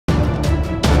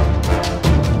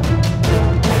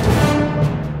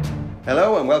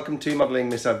welcome to Modelling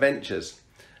Misadventures.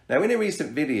 Now in a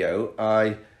recent video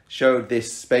I showed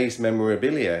this space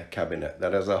memorabilia cabinet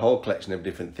that has a whole collection of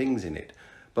different things in it,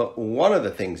 but one of the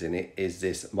things in it is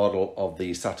this model of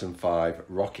the Saturn V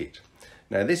rocket.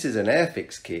 Now this is an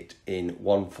airfix kit in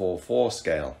 1/4/4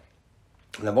 scale,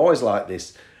 and I've always liked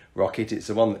this rocket. It's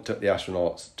the one that took the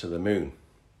astronauts to the moon.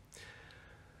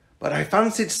 But I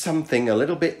fancied something a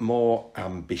little bit more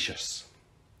ambitious.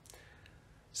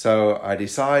 So I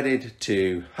decided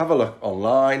to have a look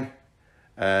online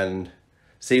and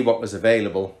see what was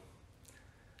available.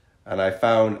 And I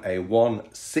found a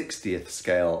 1/60th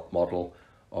scale model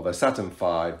of a Saturn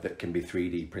V that can be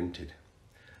 3D printed.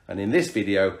 And in this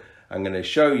video, I'm going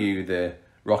to show you the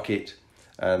rocket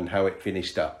and how it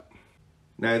finished up.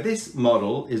 Now this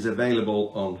model is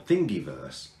available on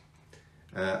Thingiverse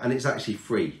and it's actually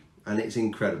free and it's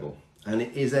incredible. And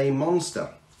it is a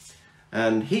monster.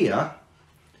 And here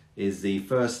is the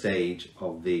first stage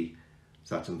of the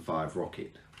Saturn V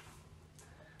rocket,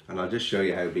 and I'll just show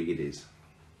you how big it is.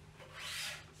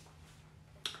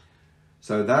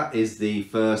 So that is the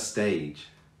first stage,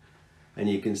 and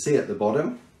you can see at the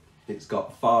bottom it's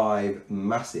got 5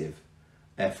 massive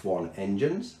F1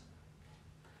 engines,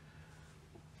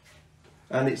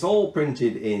 and it's all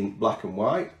printed in black and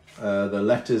white. The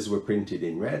letters were printed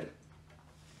in red.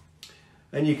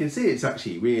 And you can see it's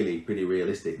actually really pretty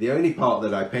realistic. The only part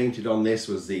that I painted on this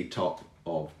was the top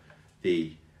of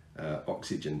the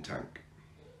oxygen tank.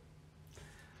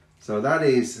 So that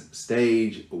is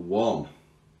stage 1.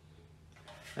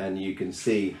 And you can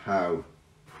see how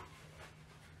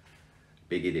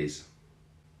big it is.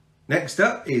 Next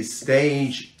up is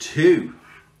stage 2.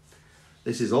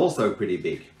 This is also pretty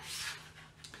big.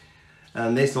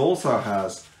 And this also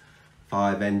has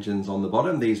 5 engines on the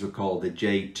bottom. These were called the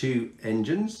J2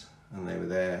 engines, and they were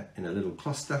there in a little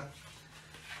cluster.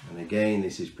 And again,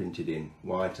 this is printed in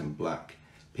white and black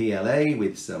PLA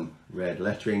with some red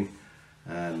lettering.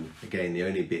 And again, the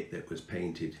only bit that was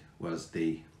painted was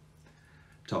the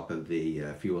top of the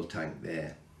fuel tank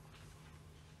there.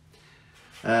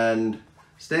 And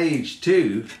stage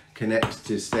 2 connects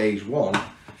to stage 1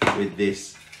 with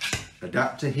this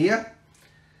adapter here,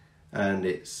 and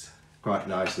it's quite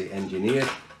nicely engineered.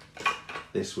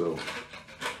 This will,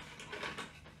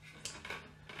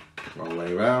 wrong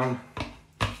way around,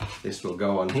 this will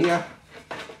go on here,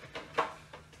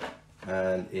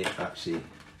 and it actually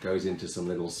goes into some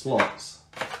little slots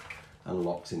and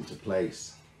locks into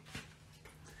place.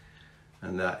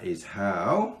 And that is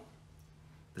how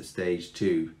the stage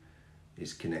 2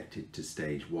 is connected to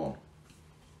stage 1.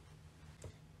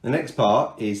 The next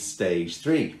part is stage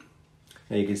 3.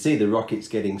 Now you can see the rocket's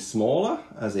getting smaller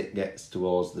as it gets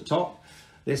towards the top.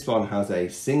 This one has a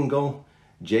single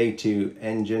J2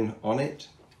 engine on it.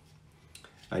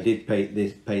 I did paint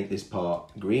this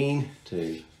part green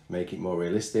to make it more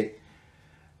realistic.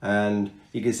 And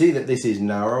you can see that this is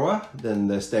narrower than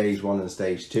the stage 1 and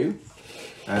stage 2.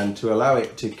 And to allow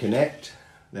it to connect,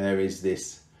 there is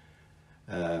this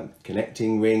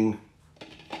connecting ring.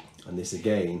 And this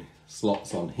again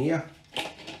slots on here.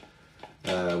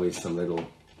 With some little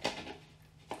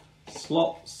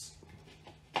slots,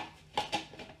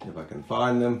 if I can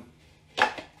find them,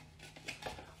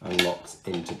 and locks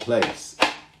into place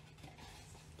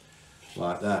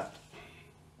like that.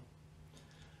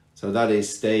 So that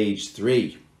is stage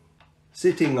 3.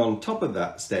 Sitting on top of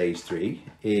that stage 3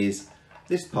 is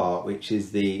this part, which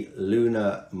is the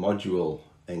lunar module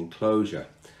enclosure,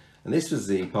 and this was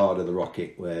the part of the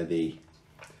rocket where the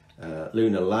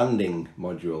lunar landing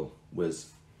module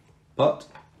was put,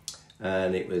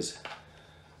 and it was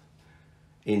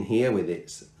in here with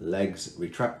its legs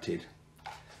retracted,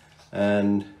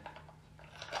 and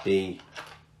the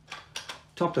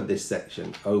top of this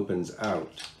section opens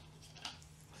out,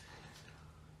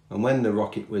 and when the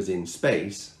rocket was in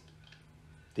space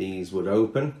these would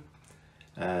open,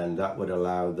 and that would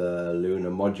allow the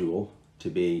lunar module to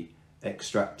be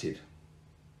extracted.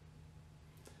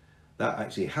 That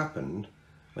actually happened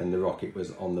when the rocket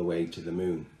was on the way to the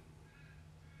moon.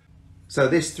 So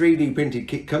this 3D printed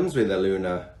kit comes with a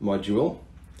lunar module,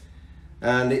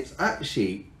 and it's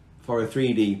actually, for a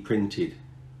 3D printed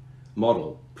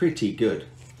model, pretty good.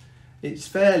 It's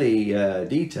fairly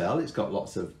detailed. It's got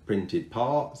lots of printed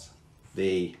parts.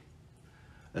 The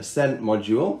ascent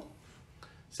module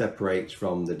separates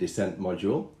from the descent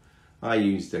module. I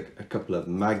used a couple of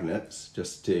magnets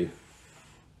just to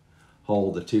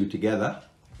hold the two together.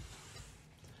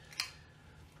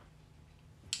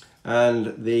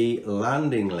 And the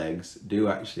landing legs do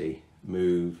actually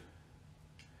move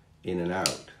in and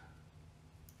out.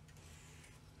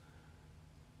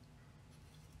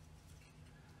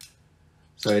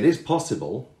 So it is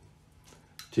possible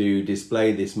to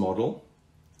display this model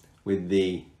with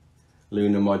the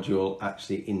lunar module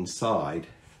actually inside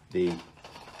the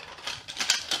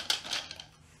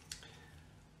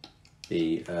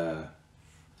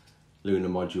lunar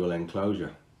module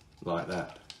enclosure, like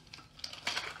that.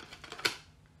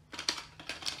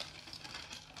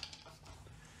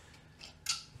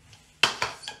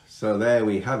 So there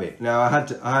we have it. Now I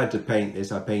had to paint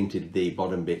this. I painted the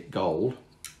bottom bit gold,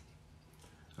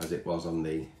 as it was on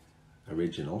the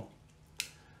original,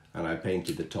 and I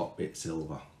painted the top bit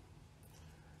silver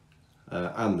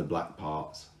and the black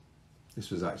parts.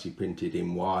 This was actually printed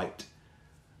in white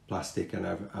plastic, and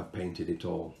I've painted it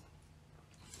all.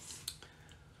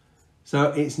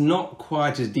 So it's not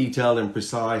quite as detailed and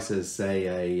precise as,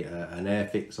 say, an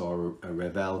Airfix or a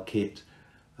Revell kit,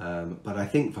 but I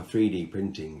think for 3D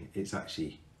printing it's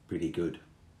actually pretty good.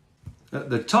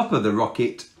 At the top of the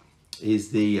rocket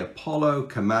is the Apollo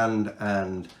command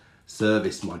and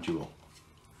service module,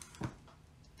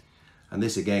 and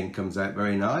this again comes out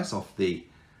very nice off the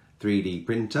 3D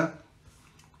printer.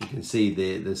 You can see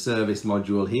the service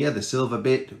module here, the silver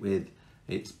bit with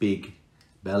its big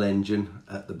bell engine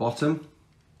at the bottom,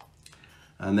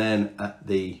 and then at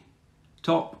the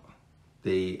top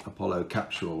the Apollo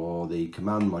capsule or the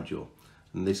command module,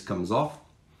 and this comes off.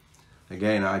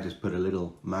 Again, I just put a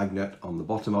little magnet on the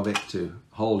bottom of it to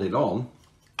hold it on,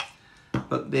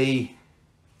 but the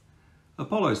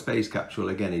Apollo space capsule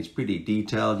again is pretty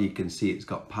detailed. You can see it's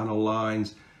got panel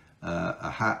lines, a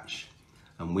hatch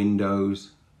and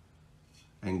windows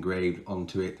engraved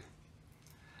onto it,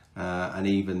 and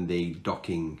even the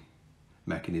docking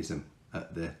mechanism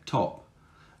at the top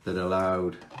that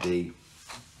allowed the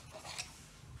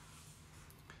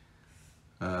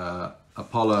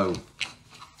Apollo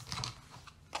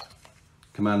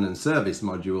command and service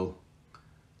module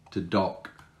to dock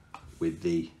with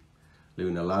the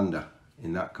lunar lander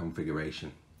in that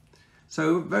configuration.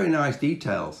 So very nice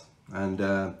details,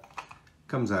 and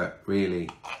comes out really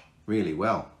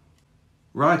well.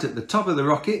 Right at the top of the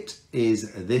rocket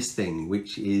is this thing,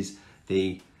 which is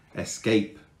the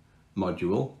escape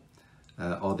module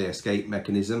or the escape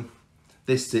mechanism.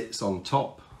 This sits on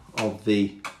top of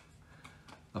the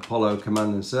Apollo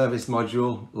command and service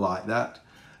module like that,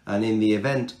 and in the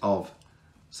event of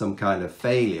some kind of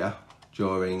failure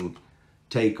during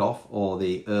takeoff or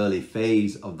the early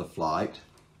phase of the flight,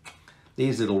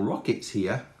 these little rockets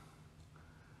here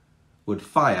would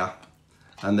fire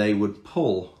and they would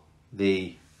pull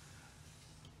the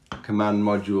command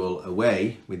module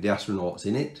away with the astronauts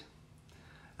in it,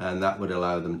 and that would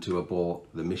allow them to abort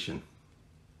the mission.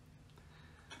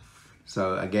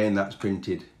 So again, that's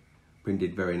printed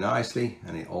very nicely,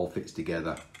 and it all fits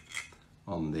together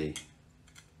on the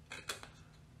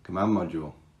command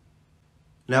module.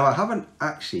 Now, I haven't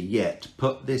actually yet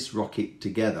put this rocket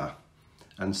together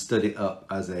and stood it up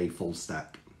as a full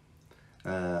stack.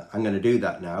 I'm going to do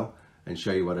that now and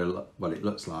show you what it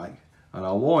looks like, and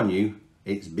I'll warn you,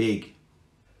 it's big.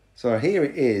 So here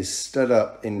it is stood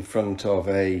up in front of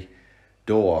a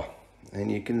door,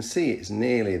 and you can see it's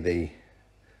nearly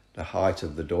the height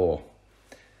of the door.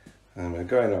 And we're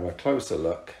going to have a closer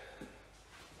look.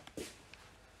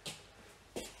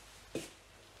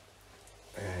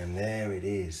 And there it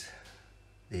is,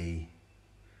 the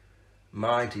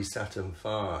mighty Saturn V.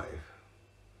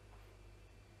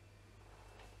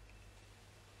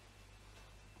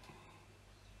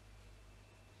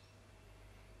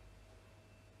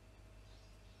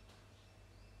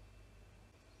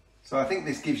 So I think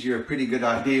this gives you a pretty good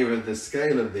idea of the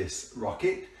scale of this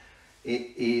rocket.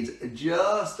 It is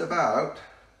just about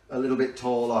a little bit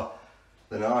taller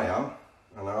than I am,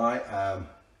 and I am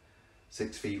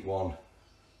 6'1".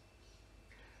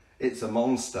 It's a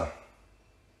monster.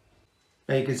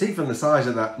 Now you can see from the size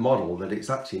of that model that it's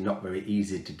actually not very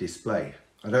easy to display.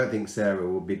 I don't think Sarah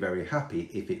would be very happy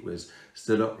if it was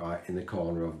stood upright in the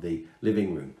corner of the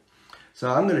living room.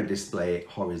 So I'm going to display it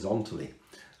horizontally,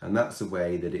 and that's the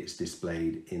way that it's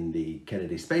displayed in the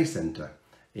Kennedy Space Center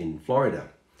in Florida.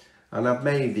 And I've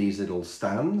made these little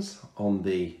stands on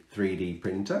the 3D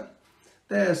printer.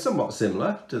 They're somewhat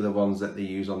similar to the ones that they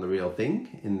use on the real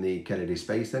thing in the Kennedy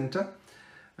Space Center.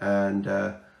 And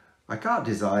I can't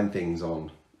design things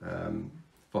on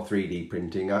for 3D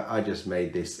printing. I just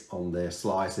made this on the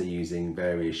slicer using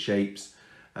various shapes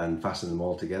and fastened them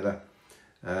all together.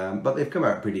 But they've come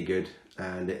out pretty good,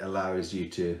 and it allows you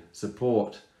to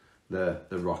support the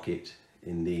rocket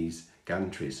in these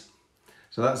gantries.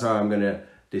 So that's how I'm going to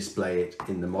display it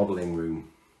in the modelling room.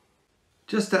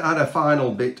 Just to add a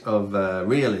final bit of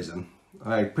realism,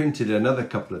 I printed another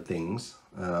couple of things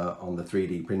on the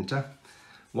 3D printer.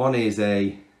 One is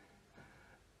a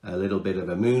little bit of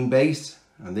a moon base,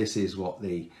 and this is what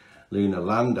the lunar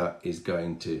lander is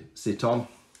going to sit on.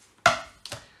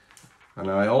 And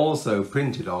I also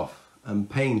printed off and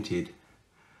painted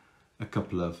a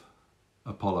couple of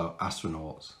Apollo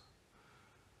astronauts.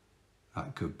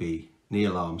 That could be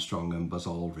Neil Armstrong and Buzz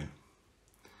Aldrin.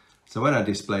 So when I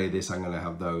display this, I'm going to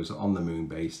have those on the moon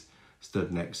base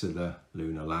stood next to the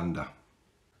lunar lander.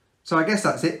 So I guess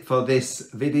that's it for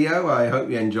this video. I hope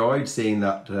you enjoyed seeing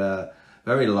that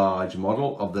very large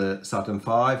model of the Saturn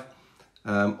V.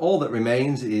 All that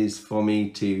remains is for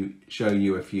me to show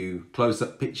you a few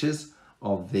close-up pictures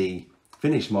of the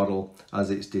finished model as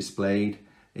it's displayed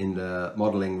in the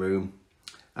modelling room.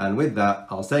 And with that,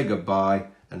 I'll say goodbye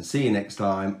and see you next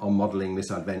time on Modelling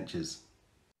Misadventures.